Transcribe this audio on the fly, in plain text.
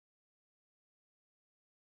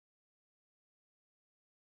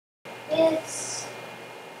It's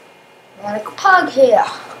Radical Pug here,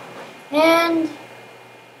 and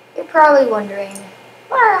you're probably wondering,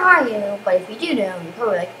 where are you? But if you do know, you're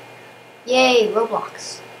probably like, yay,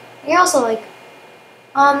 Roblox. And you're also like,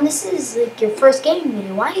 this is like your first game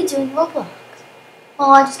video. Why are you doing Roblox?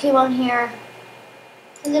 Well, I just came on here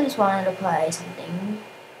because I just wanted to play something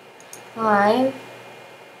live,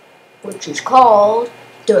 which is called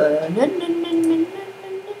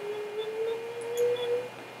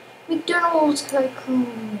McDonald's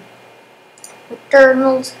Tycoon.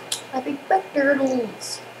 McDonald's, happy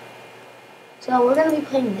McDonald's. So we're gonna be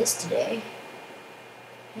playing this today,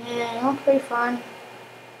 and it looks pretty fun.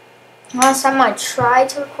 Last time I tried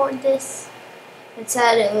to record this, it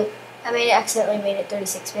said I accidentally made it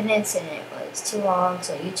 36 minutes, and it was too long,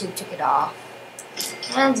 so YouTube took it off.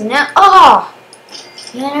 And now,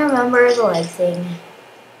 can't remember the leg thing.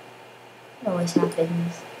 It always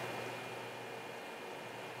happens.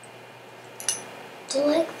 The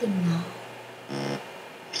leg thing now.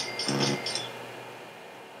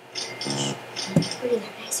 Pretty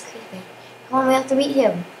nice, creepy. Come on, we have to meet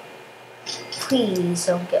him. Please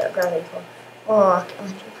don't get a gravity coil. Oh,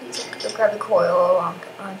 Andrew, please don't get a gravity coil. Oh,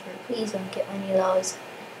 Andrew, please don't get any of those.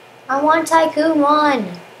 I want Tycoon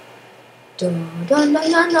 1. Dun dun dun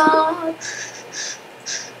dun dun.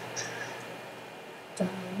 Dun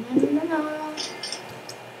dun dun dun.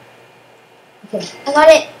 Okay, I got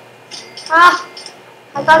it.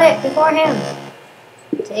 I got it before him.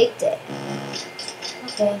 Take that.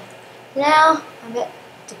 Okay, now I bet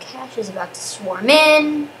the cash is about to swarm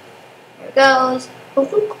in. There it goes.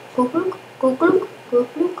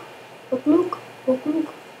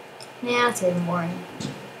 Now it's even boring.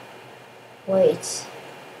 Wait.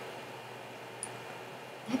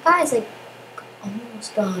 That guy's like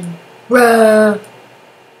almost done. Bruh.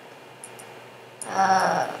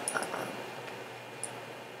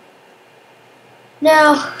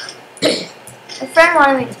 Now, a friend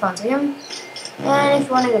wanted me to sponsor him, and if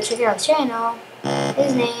you want to go check out his channel,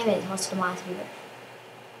 his name is Hosted Monster.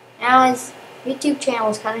 Now his YouTube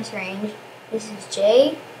channel is kind of strange. This is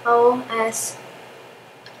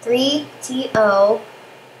JOS3TO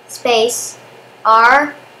space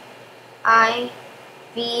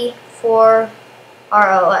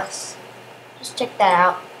RIV4ROS. Just check that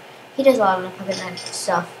out. He does a lot of the Puppet Knife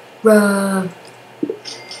stuff. Bruh.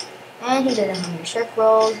 And he did 100 shark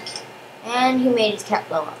rolls, and he made his cat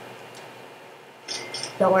blow up.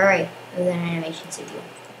 Don't worry, it was an animation studio.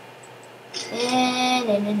 And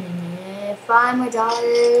 $5 more,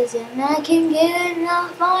 and I can get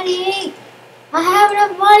enough money. I have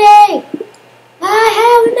enough money. I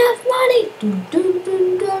have enough money. Dun dun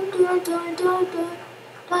dun dun dun dun dun dun dun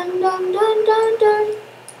dun dun dun dun dun dun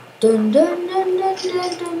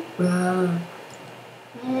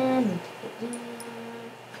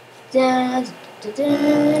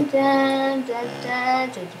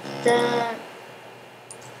dun.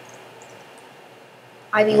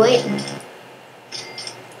 I be waiting.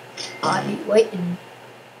 I be waiting.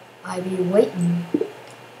 I be waiting.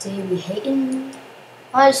 Do you be hating?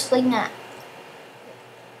 I'll just fling that.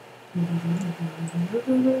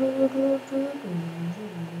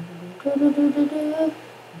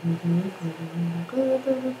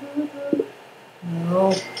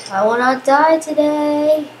 No, I will not die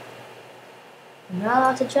today. I'm not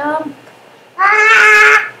allowed to jump.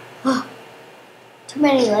 Ah! Oh, too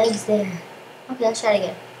many legs there. Okay, let's try it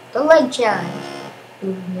again. The leg challenge.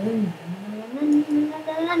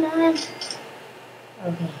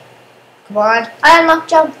 Okay. Come on. I unlock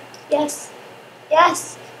jump. Yes.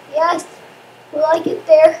 Yes. Yes. Will I get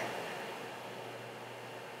there?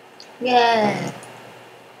 Yeah.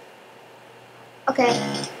 Okay.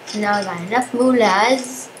 So now I got enough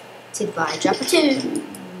moolahs to buy Jumper 2.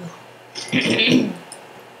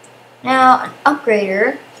 Now, an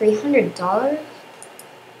upgrader, $300. Is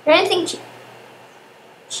there anything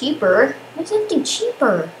cheaper? There's nothing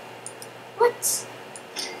cheaper. What?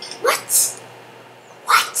 What?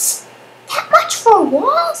 What? That much for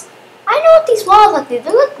walls? I know what these walls look like.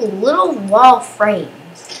 They're like little wall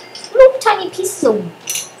frames. Little tiny pieces of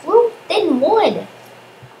little thin wood.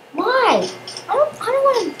 Why? I don't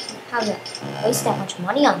want to have to waste that much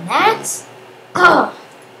money on that. Ugh.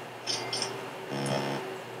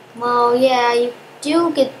 Well, yeah, you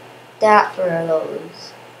do get that for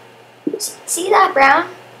those. See that brown?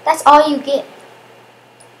 That's all you get.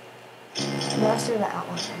 The rest of the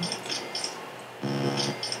outline.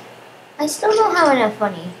 I still don't have enough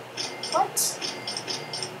money. What?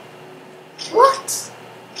 What?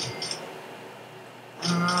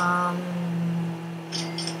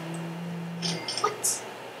 What?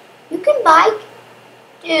 You can buy?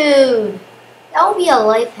 Dude, that would be a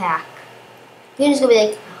life hack. You're just gonna be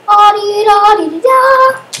like, ah dee da dee dee da,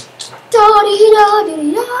 da dee da dee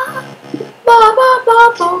dee da, ba ba ba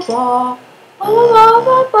ba ba, ba ba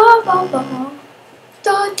ba ba ba ba,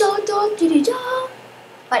 da da da dee dee da.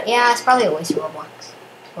 But yeah, it's probably a waste of Roblox.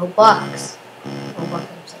 Roblox,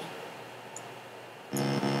 I'm saying.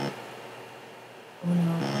 Oh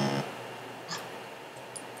no.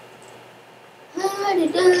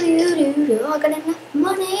 I got enough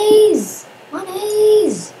monies.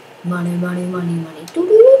 Money. Do do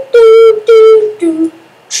do do do.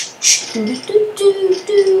 Do do do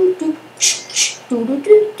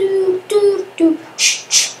do do. Do.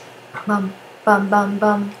 Bum bum bum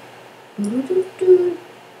bum. Do.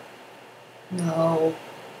 No.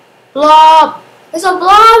 Blob. There's a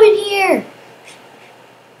blob in here.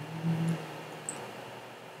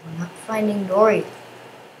 I'm not finding Dory.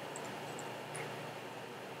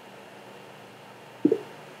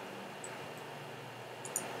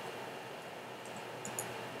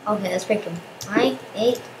 Okay, let's break him. I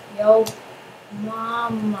ate yo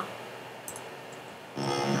mama.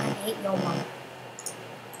 I ate yo mama.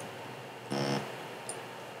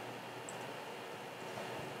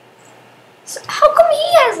 So how come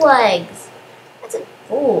he has legs? That's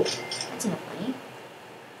that's not funny.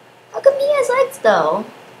 How come he has legs though?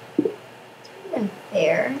 It's pretty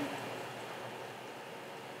unfair.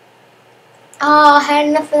 Oh, I had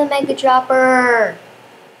enough for the Mega Dropper.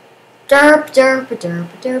 Derp derp derp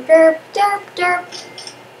derp derp derp derp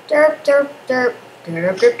derp derp derp derp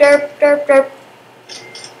derp derp derp derp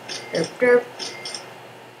derp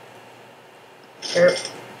derp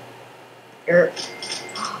derp.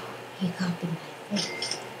 Oh, he copied my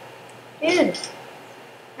face. Dude.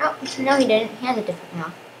 No, he didn't. He has a different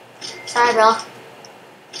mouth. Sorry, bro.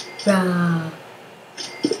 Bruh.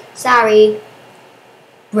 Sorry.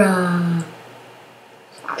 Bruh.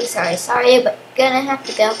 Sorry, but gonna have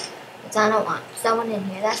to go. Because I don't want someone in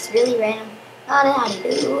here. That's really random. I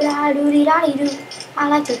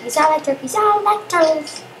like turkeys, I like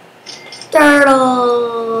turtles.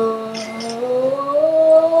 Turtle.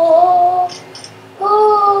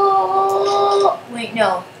 Oh. Wait,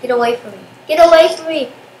 no. Get away from me. Get away from me.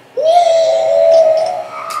 No!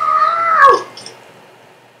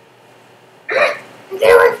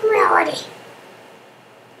 Get away from me already.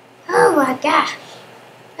 Oh my gosh.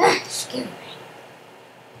 Scary.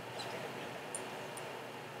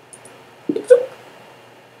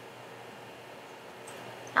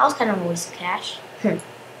 That was kind of a waste of cash.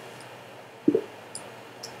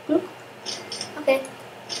 Okay.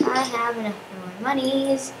 I have enough more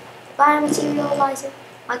monies to buy a materializer.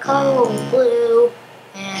 My color will be blue.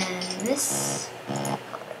 And this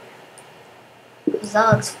color. This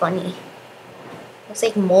looks funny. Looks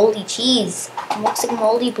like moldy cheese. It looks like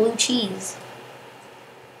moldy blue cheese.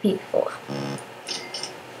 Beautiful.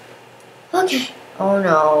 Okay. Oh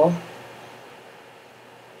no.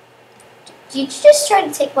 Did you just try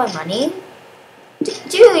to take my money?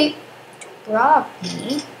 Dude, don't rob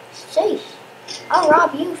me. Safe. I'll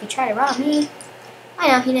rob you if you try to rob me. I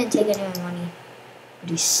know he didn't take any of my money. But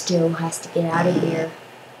he still has to get out of here.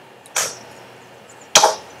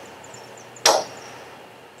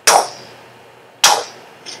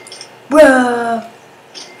 Bruh.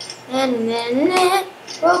 And then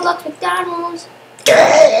Roblox McDonald's.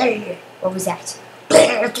 What was that?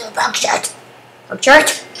 Bug shirt. Bug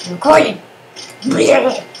shirt? I'm recording.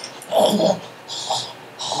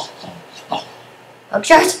 Bug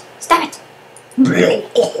shirt? Stop it.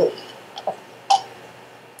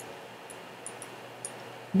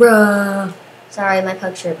 Bruh. Sorry, my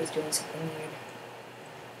pug shirt was doing something weird.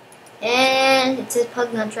 And it says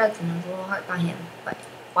pug not drugs and there's a little heart by him. But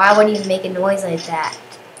why would he make a noise like that?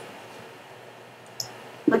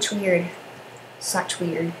 Much weird. Such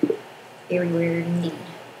weird. Very weird indeed.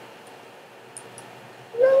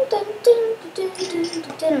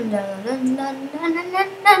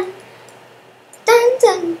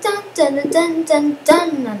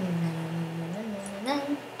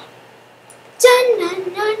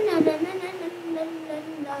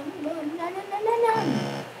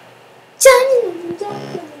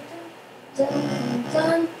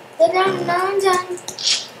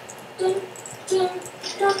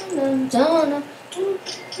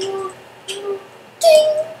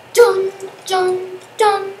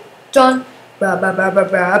 Dun, bra bra bra bra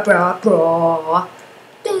bra bra bra.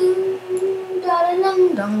 Ding, da da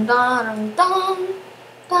dum dum da dum dum,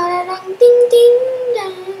 da da dum ding ding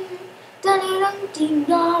dong, da da dum ding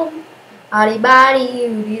dong. Ari bari,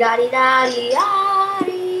 udi da di da di,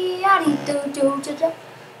 ari do do da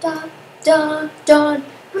da da da,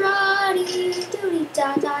 bra di do di da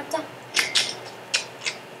da da.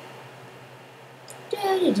 Da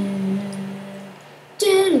da da.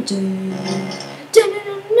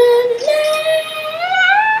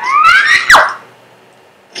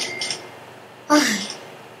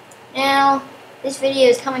 Now, this video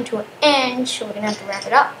is coming to an end, so we're gonna have to wrap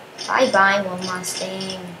it up by buying one last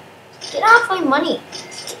thing. Get off my money.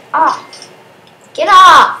 Get off. Get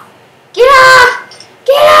off. Get off.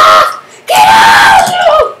 Get off. Get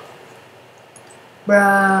off.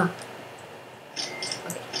 Bruh.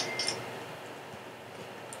 Okay.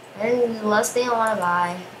 And the last thing I want to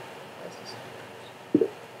buy.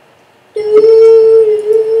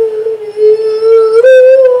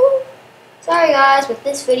 Sorry guys, but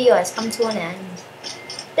this video has come to an end.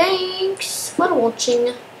 Thanks for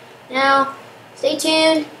watching. Now, stay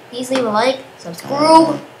tuned. Please leave a like,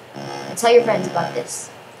 subscribe, and tell your friends about this.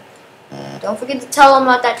 Don't forget to tell them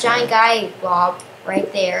about that giant guy, Rob,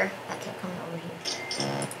 right there. That kept coming over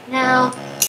here. Now,